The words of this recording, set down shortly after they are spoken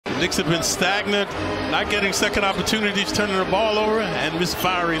Knicks have been stagnant, not getting second opportunities, turning the ball over, and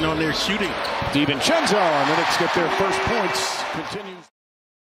misfiring on their shooting. DiVincenzo, and the Knicks get their first points. Continues.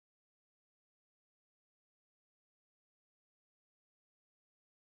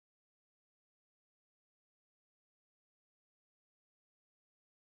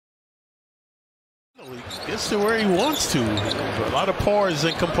 He gets to where he wants to. A lot of pause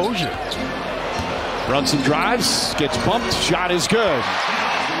and composure. Brunson drives, gets bumped, shot is good.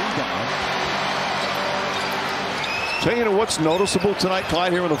 Tell you what's noticeable tonight,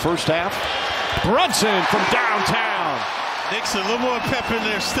 Clyde, here in the first half? Brunson from downtown. Knicks a little more pep in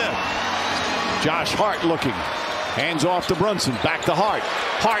their step. Josh Hart looking. Hands off to Brunson, back to Hart.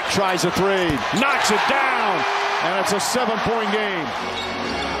 Hart tries a three, knocks it down, and it's a 7-point game.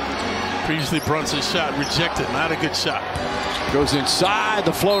 Previously, Brunson's shot rejected. Not a good shot. Goes inside.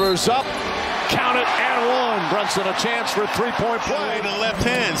 The floater's up. Count it and one. Brunson a chance for a three-point play. The left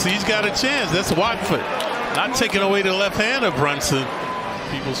hand. So he's got a chance. That's Watford. Not taking away the left hand of Brunson.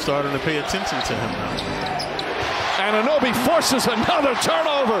 People starting to pay attention to him now. Anunoby forces another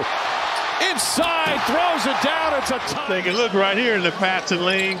turnover. Inside, throws it down. It's a tie. Take a look right here in the passing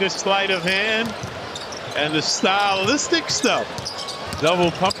lane. Good sleight of hand. And the stylistic stuff.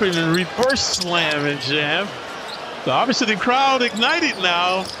 Double pumping and reverse slam and jam. So obviously the crowd ignited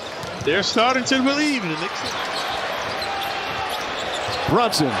now. They're starting to believe in the Knicks.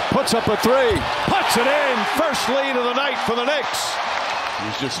 Brunson puts up a three, puts it in. First lead of the night for the Knicks.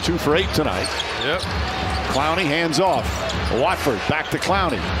 He's just 2 for 8 tonight. Yep. Clowney hands off. Watford back to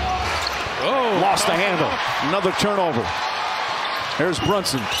Clowney. Oh, lost the handle. Another turnover. Here's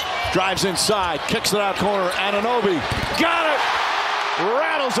Brunson. Drives inside, kicks it out corner. Anunoby got it.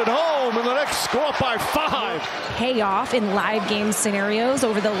 Rattles it home, and the Knicks go up by 5. Pay off in live game scenarios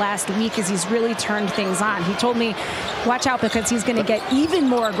over the last week as he's really turned things on. He told me, watch out because he's going to get even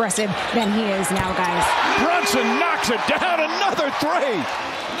more aggressive than he is now, guys. Brunson knocks it down, another three.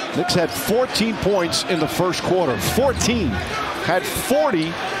 Knicks had 14 points in the first quarter. 14. Had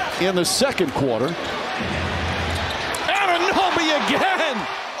 40 in the second quarter. Anunoby again.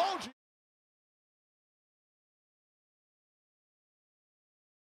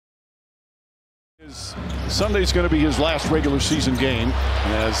 Sunday's going to be his last regular season game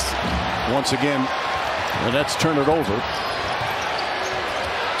as once again the Nets turn it over.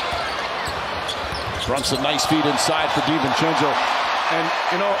 Brunson, nice feed inside for DiVincenzo. And,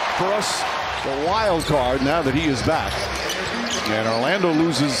 you know, for us, the wild card now that he is back. And Orlando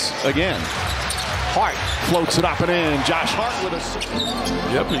loses again. Hart floats it up and in. Josh Hart with a...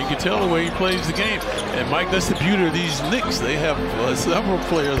 Yep, you can tell the way he plays the game. And, Mike, that's the beauty of these Knicks. They have several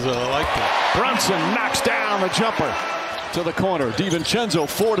players that are like that. Brunson knocks down the jumper to the corner. DiVincenzo,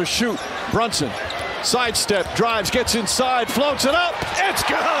 4 to shoot. Brunson, sidestep, drives, gets inside, floats it up. It's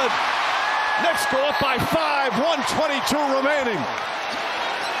good! Knicks go up by 5, 1:22 remaining.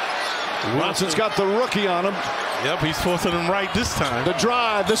 Brunson's got the rookie on him. Yep, he's forcing him right this time. The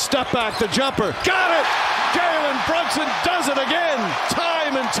drive, the step back, the jumper. Got it! Jalen Brunson does it again,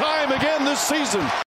 time and time again this season.